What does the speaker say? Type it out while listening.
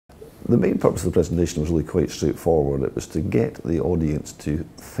The main purpose of the presentation was really quite straightforward. It was to get the audience to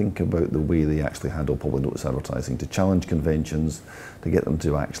think about the way they actually handle public notice advertising, to challenge conventions, to get them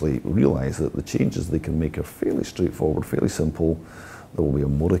to actually realise that the changes they can make are fairly straightforward, fairly simple. There will be a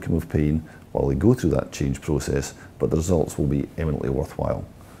modicum of pain while they go through that change process, but the results will be eminently worthwhile.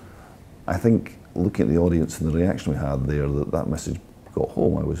 I think looking at the audience and the reaction we had there, that message got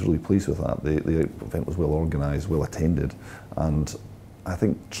home. I was really pleased with that. The event was well organised, well attended, and I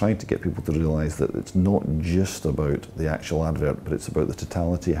think trying to get people to realise that it's not just about the actual advert, but it's about the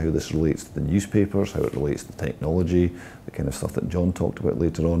totality, how this relates to the newspapers, how it relates to technology, the kind of stuff that John talked about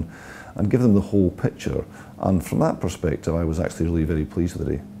later on, and give them the whole picture. And from that perspective, I was actually really very pleased with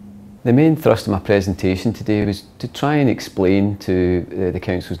the day. The main thrust of my presentation today was to try and explain to the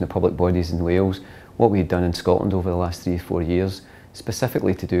councils and the public bodies in Wales what we had done in Scotland over the last 3 or 4 years,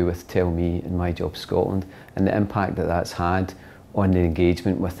 specifically to do with Tell Me and My Job Scotland, and the impact that that's had on the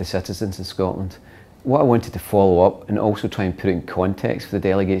engagement with the citizens in Scotland. What I wanted to follow up and also try and put it in context for the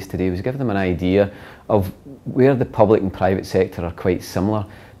delegates today was give them an idea of where the public and private sector are quite similar.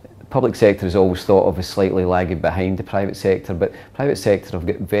 The public sector is always thought of as slightly lagging behind the private sector, but private sector have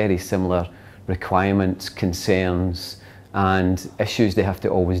got very similar requirements, concerns and issues they have to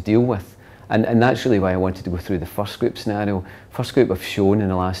always deal with. And that's really why I wanted to go through the first group scenario. First group have shown in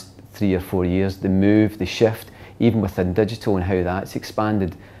the last 3 or 4 years the move, the shift, even within digital and how that's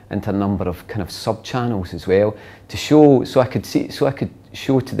expanded into a number of kind of sub-channels as well, to show, so I could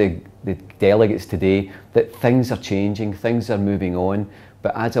show to the delegates today that things are changing, things are moving on,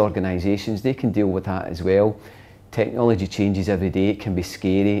 but as organisations they can deal with that as well. Technology changes every day, it can be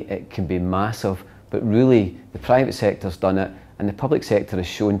scary, it can be massive, but really the private sector's done it and the public sector has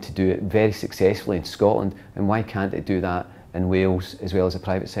shown to do it very successfully in Scotland, and why can't it do that in Wales as well as the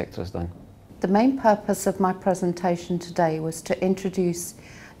private sector has done? The main purpose of my presentation today was to introduce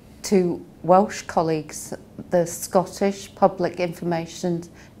to Welsh colleagues the Scottish Public Information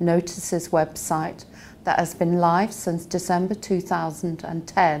Notices website that has been live since December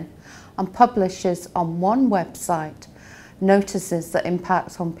 2010 and publishes on one website notices that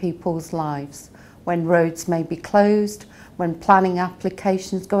impact on people's lives, when roads may be closed, when planning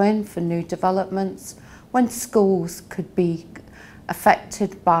applications go in for new developments, when schools could be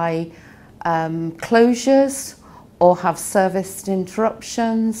affected by closures or have service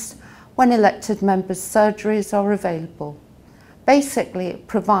interruptions, when elected members' surgeries are available. Basically, it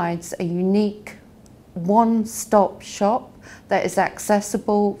provides a unique one-stop shop that is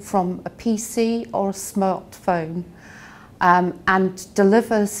accessible from a PC or a smartphone and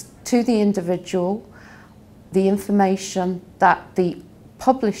delivers to the individual the information that the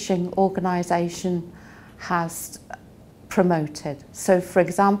publishing organisation has promoted. So, for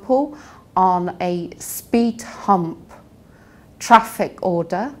example, on a speed hump traffic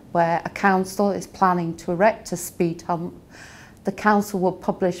order where a council is planning to erect a speed hump, the council will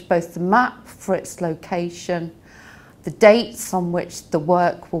publish both the map for its location, the dates on which the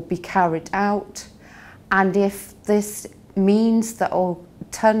work will be carried out, and if this means that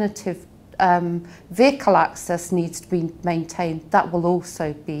alternative vehicle access needs to be maintained, that will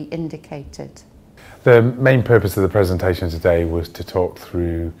also be indicated. The main purpose of the presentation today was to talk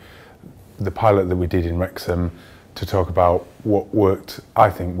through the pilot that we did in Wrexham, to talk about what worked,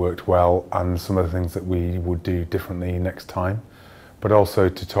 I think worked well, and some of the things that we would do differently next time, but also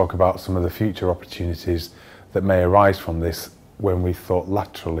to talk about some of the future opportunities that may arise from this when we thought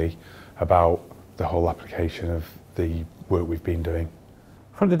laterally about the whole application of the work we've been doing.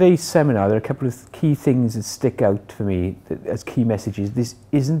 From today's seminar, there are a couple of key things that stick out for me as key messages. This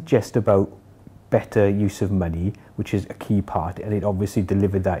isn't just about better use of money, which is a key part, and it obviously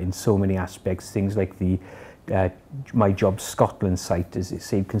delivered that in so many aspects. Things like the My Job Scotland site has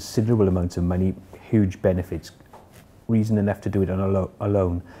saved considerable amounts of money, huge benefits, reason enough to do it on a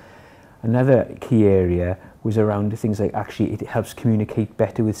loan. Another key area was around things like actually it helps communicate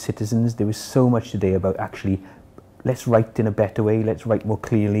better with citizens. There was so much today about actually let's write in a better way, let's write more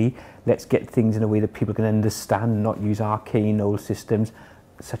clearly, let's get things in a way that people can understand, not use arcane old systems.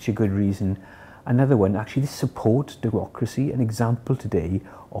 Such a good reason. Another one, actually, this supports democracy, an example today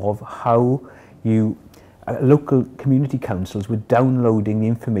of how local community councils were downloading the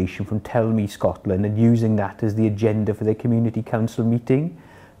information from Tell Me Scotland and using that as the agenda for their community council meeting.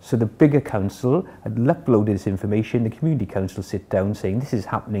 So the bigger council had uploaded this information, the community council sit down saying, this is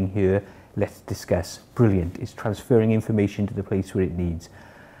happening here, let's discuss. Brilliant, it's transferring information to the place where it needs.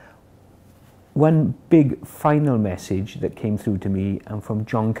 One big final message that came through to me and from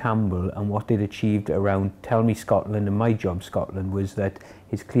John Campbell and what they'd achieved around Tell Me Scotland and My Job Scotland was that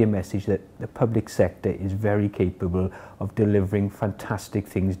his clear message that the public sector is very capable of delivering fantastic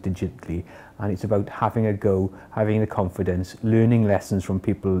things digitally, and it's about having a go, having the confidence, learning lessons from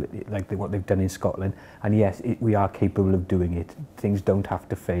people like what they've done in Scotland, and yes, we are capable of doing it. Things don't have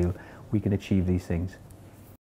to fail. We can achieve these things.